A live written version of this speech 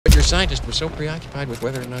computer scientists were so preoccupied with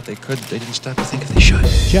whether or not they didn't stop to think if they should.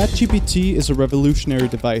 ChatGPT is a revolutionary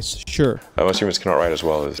device, sure. Most humans cannot write as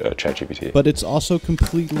well as ChatGPT. But it's also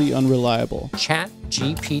completely unreliable.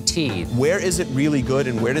 ChatGPT. Where is it really good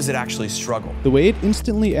and where does it actually struggle? The way it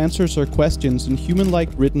instantly answers our questions in human-like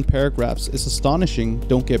written paragraphs is astonishing,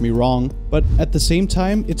 don't get me wrong, but at the same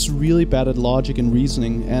time, it's really bad at logic and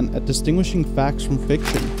reasoning and at distinguishing facts from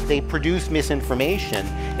fiction. They produce misinformation,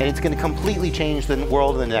 and it's going to completely change the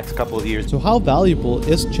world in the next couple of years. So how valuable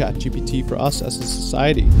is ChatGPT for us as a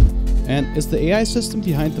society? And is the AI system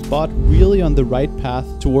behind the bot really on the right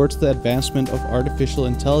path towards the advancement of artificial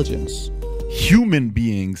intelligence? Human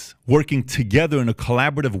beings working together in a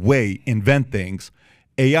collaborative way invent things.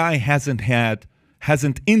 AI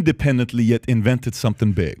hasn't independently yet invented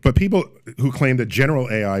something big. But people who claim that general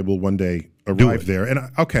AI will one day arrive there, and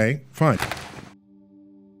okay, fine.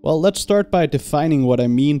 Well, let's start by defining what I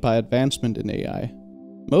mean by advancement in AI.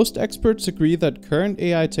 Most experts agree that current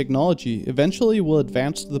AI technology eventually will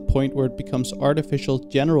advance to the point where it becomes artificial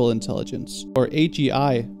general intelligence, or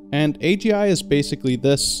AGI. And AGI is basically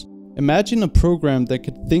this. Imagine a program that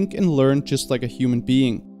could think and learn just like a human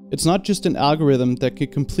being. It's not just an algorithm that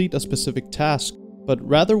could complete a specific task, but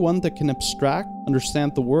rather one that can abstract,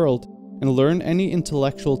 understand the world, and learn any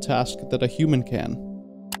intellectual task that a human can.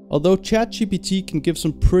 Although ChatGPT can give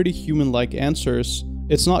some pretty human-like answers,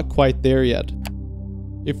 it's not quite there yet.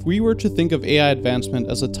 If we were to think of AI advancement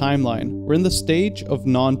as a timeline, we're in the stage of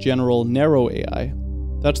non-general narrow AI.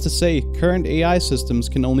 That's to say, current AI systems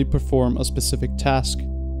can only perform a specific task.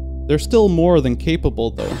 They're still more than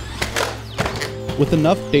capable though. With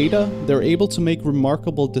enough data, they're able to make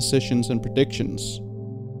remarkable decisions and predictions.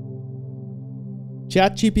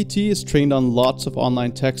 ChatGPT is trained on lots of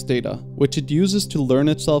online text data, which it uses to learn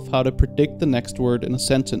itself how to predict the next word in a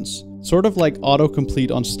sentence, sort of like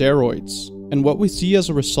autocomplete on steroids. And what we see as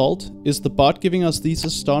a result is the bot giving us these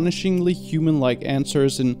astonishingly human-like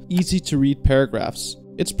answers in easy-to-read paragraphs.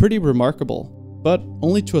 It's pretty remarkable, but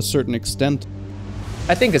only to a certain extent.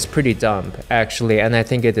 I think it's pretty dumb, actually, and I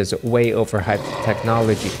think it is way overhyped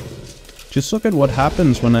technology. Just look at what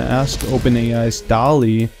happens when I ask OpenAI's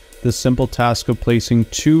DALL-E the simple task of placing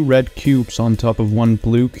 2 red cubes on top of 1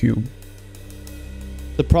 blue cube.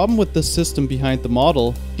 The problem with this system behind the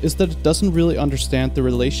model is that it doesn't really understand the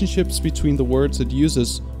relationships between the words it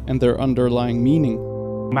uses and their underlying meaning.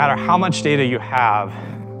 No matter how much data you have,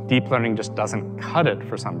 deep learning just doesn't cut it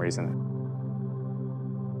for some reason.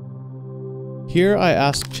 Here I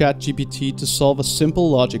ask ChatGPT to solve a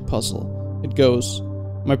simple logic puzzle. It goes,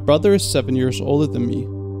 my brother is 7 years older than me,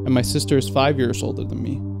 and my sister is 5 years older than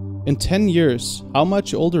me. In 10 years, how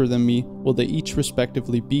much older than me will they each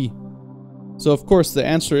respectively be? So of course the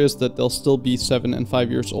answer is that they'll still be 7 and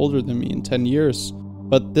 5 years older than me in 10 years.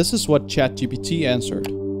 But this is what ChatGPT answered.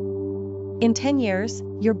 In 10 years,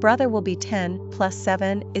 your brother will be 10 plus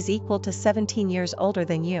 7 is equal to 17 years older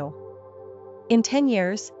than you. In 10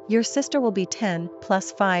 years, your sister will be 10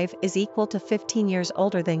 plus 5 is equal to 15 years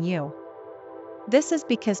older than you. This is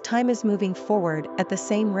because time is moving forward at the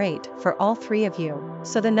same rate for all 3 of you,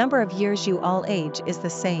 so the number of years you all age is the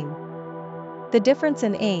same. The difference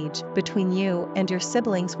in age between you and your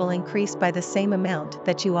siblings will increase by the same amount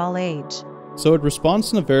that you all age. So it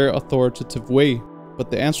responds in a very authoritative way, but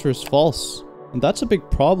the answer is false. And that's a big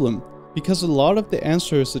problem, because a lot of the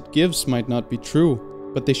answers it gives might not be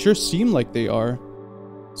true, but they sure seem like they are.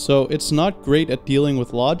 So it's not great at dealing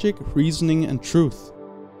with logic, reasoning, and truth.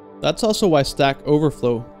 That's also why Stack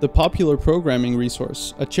Overflow, the popular programming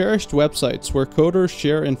resource, a cherished website where coders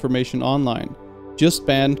share information online, just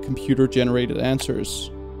banned computer-generated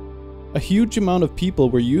answers. A huge amount of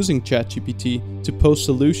people were using ChatGPT to post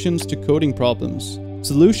solutions to coding problems,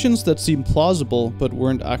 solutions that seemed plausible but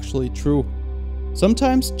weren't actually true.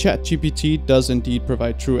 Sometimes ChatGPT does indeed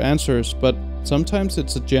provide true answers, but sometimes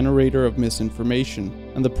it's a generator of misinformation,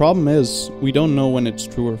 and the problem is, we don't know when it's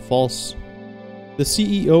true or false. The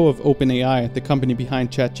CEO of OpenAI, the company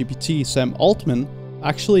behind ChatGPT, Sam Altman,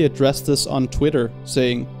 actually addressed this on Twitter,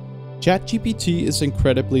 saying, ChatGPT is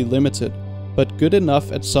incredibly limited, but good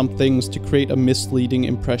enough at some things to create a misleading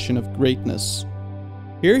impression of greatness.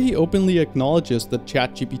 Here he openly acknowledges that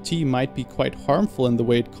ChatGPT might be quite harmful in the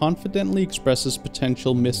way it confidently expresses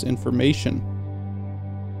potential misinformation.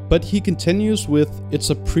 But he continues with, it's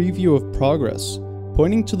a preview of progress,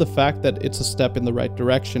 pointing to the fact that it's a step in the right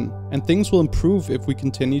direction, and things will improve if we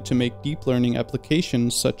continue to make deep learning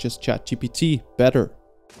applications such as ChatGPT better.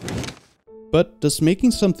 But does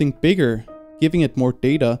making something bigger, giving it more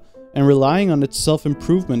data, and relying on its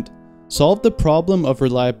self-improvement solve the problem of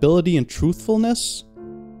reliability and truthfulness?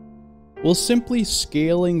 Will simply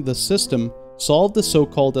scaling the system solve the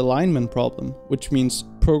so-called alignment problem, which means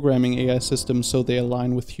programming AI systems so they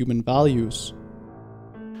align with human values.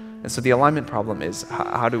 And so the alignment problem is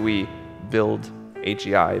how do we build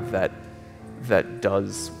AGI that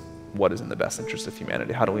does what is in the best interest of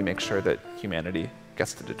humanity? How do we make sure that humanity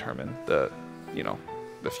gets to determine the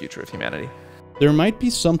future of humanity? There might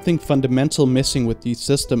be something fundamental missing with these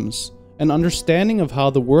systems, an understanding of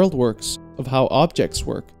how the world works, of how objects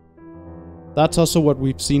work. That's also what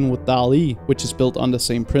we've seen with DALL-E, which is built on the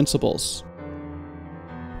same principles.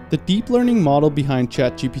 The deep learning model behind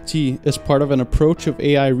ChatGPT is part of an approach of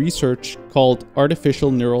AI research called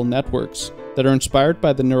artificial neural networks that are inspired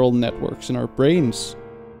by the neural networks in our brains.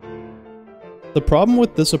 The problem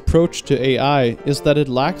with this approach to AI is that it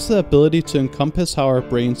lacks the ability to encompass how our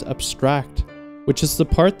brains abstract, which is the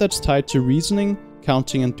part that's tied to reasoning,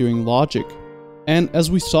 counting, and doing logic. And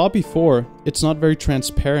as we saw before, it's not very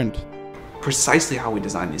transparent. Precisely how we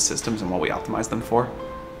design these systems and what we optimize them for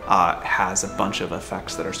has a bunch of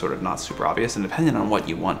effects that are sort of not super obvious, and depending on what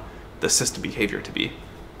you want the system behavior to be,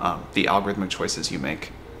 the algorithmic choices you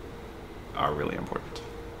make are really important.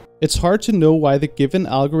 It's hard to know why the given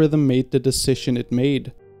algorithm made the decision it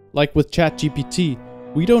made. Like with ChatGPT,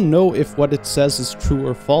 we don't know if what it says is true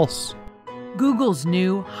or false. Google's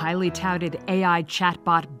new, highly touted AI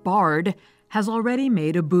chatbot Bard has already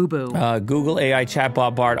made a boo-boo. Google AI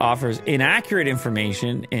chatbot Bard offers inaccurate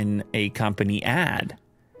information in a company ad.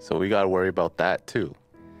 So we got to worry about that too,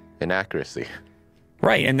 inaccuracy.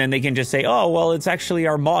 Right, and then they can just say, oh, well, it's actually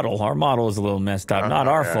our model. Our model is a little messed up, not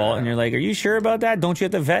our fault. And you're like, are you sure about that? Don't you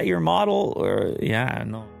have to vet your model? Or, yeah,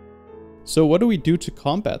 no. So what do we do to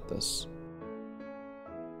combat this?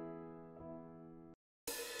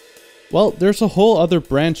 Well, there's a whole other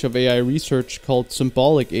branch of AI research called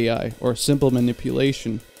symbolic AI, or symbol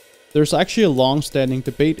manipulation. There's actually a long-standing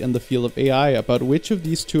debate in the field of AI about which of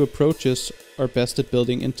these two approaches are best at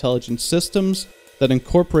building intelligent systems that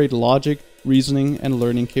incorporate logic, reasoning, and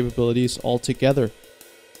learning capabilities all together.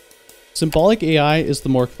 Symbolic AI is the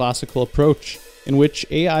more classical approach, in which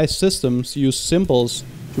AI systems use symbols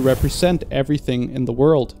to represent everything in the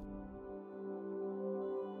world.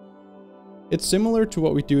 It's similar to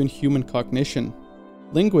what we do in human cognition.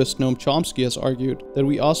 Linguist Noam Chomsky has argued that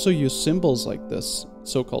we also use symbols like this,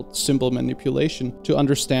 so-called symbol manipulation, to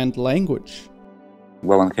understand language.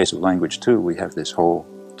 Well, in the case of language too, we have this whole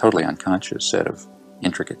totally unconscious set of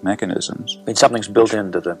intricate mechanisms. I mean, something's built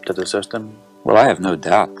into the system? Well, I have no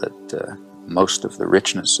doubt that most of the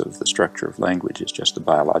richness of the structure of language is just a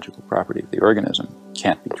biological property of the organism.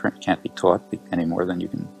 Can't be taught any more than you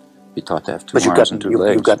can be taught to have two arms and two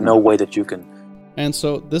legs. You've got no way that you can... And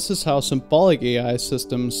so this is how symbolic AI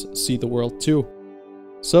systems see the world too.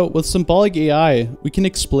 So with symbolic AI, we can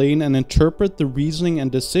explain and interpret the reasoning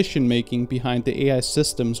and decision making behind the AI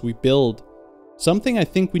systems we build. Something I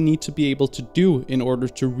think we need to be able to do in order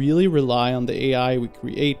to really rely on the AI we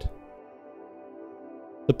create.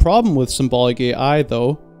 The problem with symbolic AI,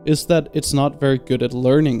 though, is that it's not very good at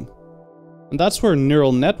learning. And that's where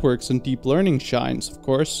neural networks and deep learning shines, of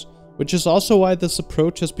course, which is also why this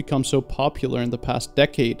approach has become so popular in the past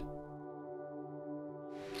decade.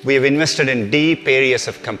 We have invested in deep areas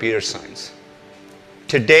of computer science.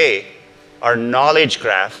 Today, our knowledge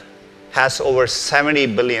graph has over 70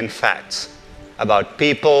 billion facts about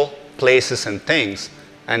people, places, and things,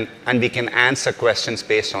 and we can answer questions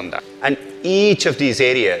based on that. And each of these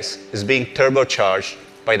areas is being turbocharged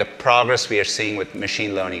by the progress we are seeing with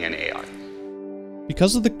machine learning and AI.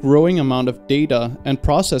 Because of the growing amount of data and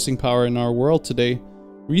processing power in our world today,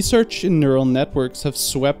 research in neural networks have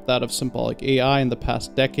swept that of symbolic AI in the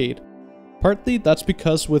past decade. Partly that's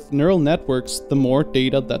because with neural networks, the more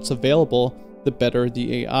data that's available, the better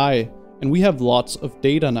the AI, and we have lots of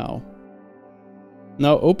data now.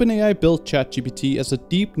 Now, OpenAI built ChatGPT as a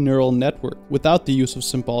deep neural network without the use of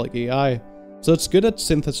symbolic AI, so it's good at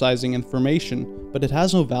synthesizing information, but it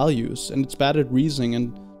has no values, and it's bad at reasoning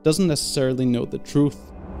and doesn't necessarily know the truth.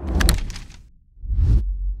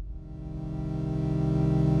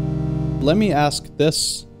 Let me ask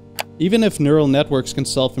this. Even if neural networks can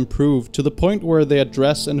self-improve to the point where they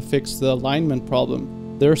address and fix the alignment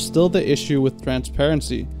problem, there's still the issue with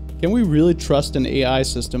transparency. Can we really trust an AI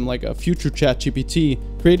system like a future ChatGPT,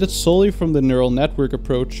 created solely from the neural network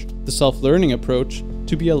approach, the self-learning approach,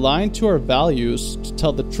 to be aligned to our values, to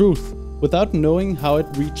tell the truth, without knowing how it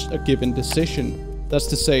reached a given decision? That's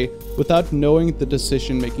to say, without knowing the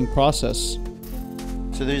decision-making process.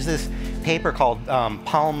 So there's this paper called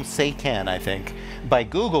Palm Satan, I think, by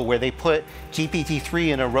Google, where they put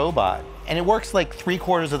GPT-3 in a robot, and it works like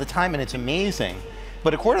 3/4 of the time, and it's amazing.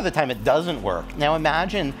 but a quarter of the time it doesn't work. Now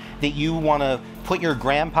imagine that you want to put your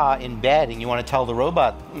grandpa in bed and you want to tell the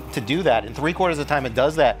robot to do that, and 3/4 of the time it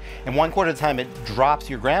does that, and 1/4 of the time it drops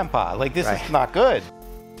your grandpa. Like, this is not good.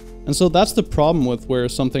 And so that's the problem with where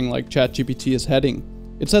something like ChatGPT is heading.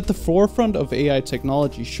 It's at the forefront of AI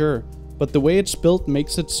technology, sure, but the way it's built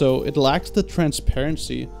makes it so it lacks the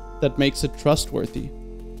transparency that makes it trustworthy.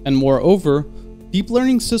 And moreover, deep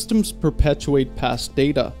learning systems perpetuate past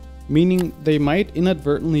data, meaning they might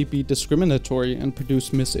inadvertently be discriminatory and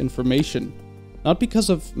produce misinformation. Not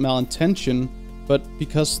because of malintention, but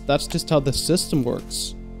because that's just how the system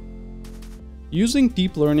works. Using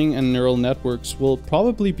deep learning and neural networks will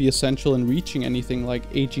probably be essential in reaching anything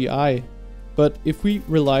like AGI, but if we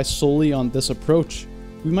rely solely on this approach,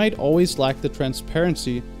 we might always lack the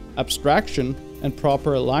transparency, abstraction, and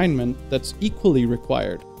proper alignment that's equally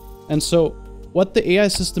required. And so, what the AI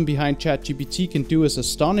system behind ChatGPT can do is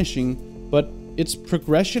astonishing, but its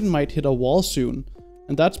progression might hit a wall soon,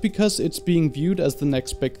 and that's because it's being viewed as the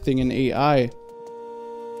next big thing in AI.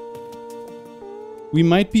 We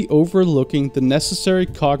might be overlooking the necessary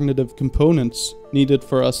cognitive components needed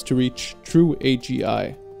for us to reach true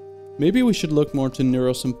AGI. Maybe we should look more to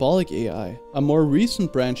neurosymbolic AI, a more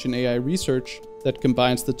recent branch in AI research that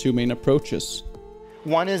combines the two main approaches.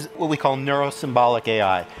 One is what we call neurosymbolic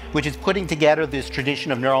AI, which is putting together this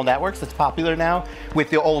tradition of neural networks that's popular now with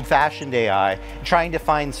the old-fashioned AI, trying to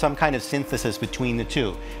find some kind of synthesis between the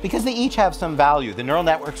two. Because they each have some value. The neural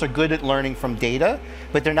networks are good at learning from data,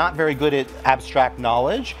 but they're not very good at abstract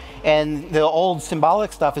knowledge. And the old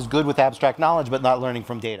symbolic stuff is good with abstract knowledge, but not learning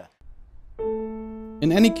from data.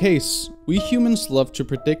 In any case, we humans love to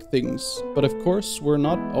predict things, but of course we're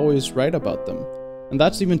not always right about them. And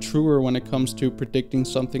that's even truer when it comes to predicting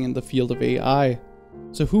something in the field of AI.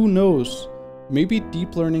 So who knows, maybe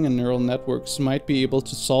deep learning and neural networks might be able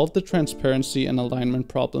to solve the transparency and alignment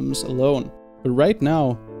problems alone. But right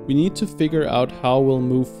now, we need to figure out how we'll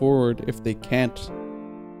move forward if they can't.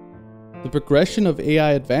 The progression of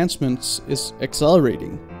AI advancements is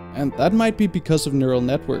accelerating, and that might be because of neural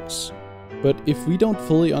networks. But if we don't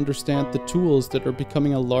fully understand the tools that are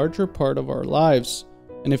becoming a larger part of our lives,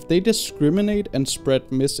 and if they discriminate and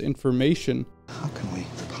spread misinformation, how can we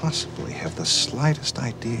possibly have the slightest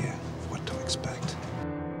idea of what to expect?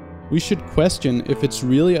 We should question if it's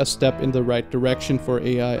really a step in the right direction for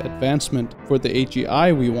AI advancement, for the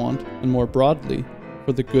AGI we want, and more broadly,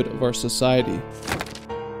 for the good of our society.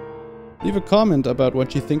 Leave a comment about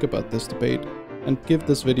what you think about this debate, and give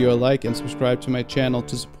this video a like and subscribe to my channel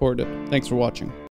to support it. Thanks for watching.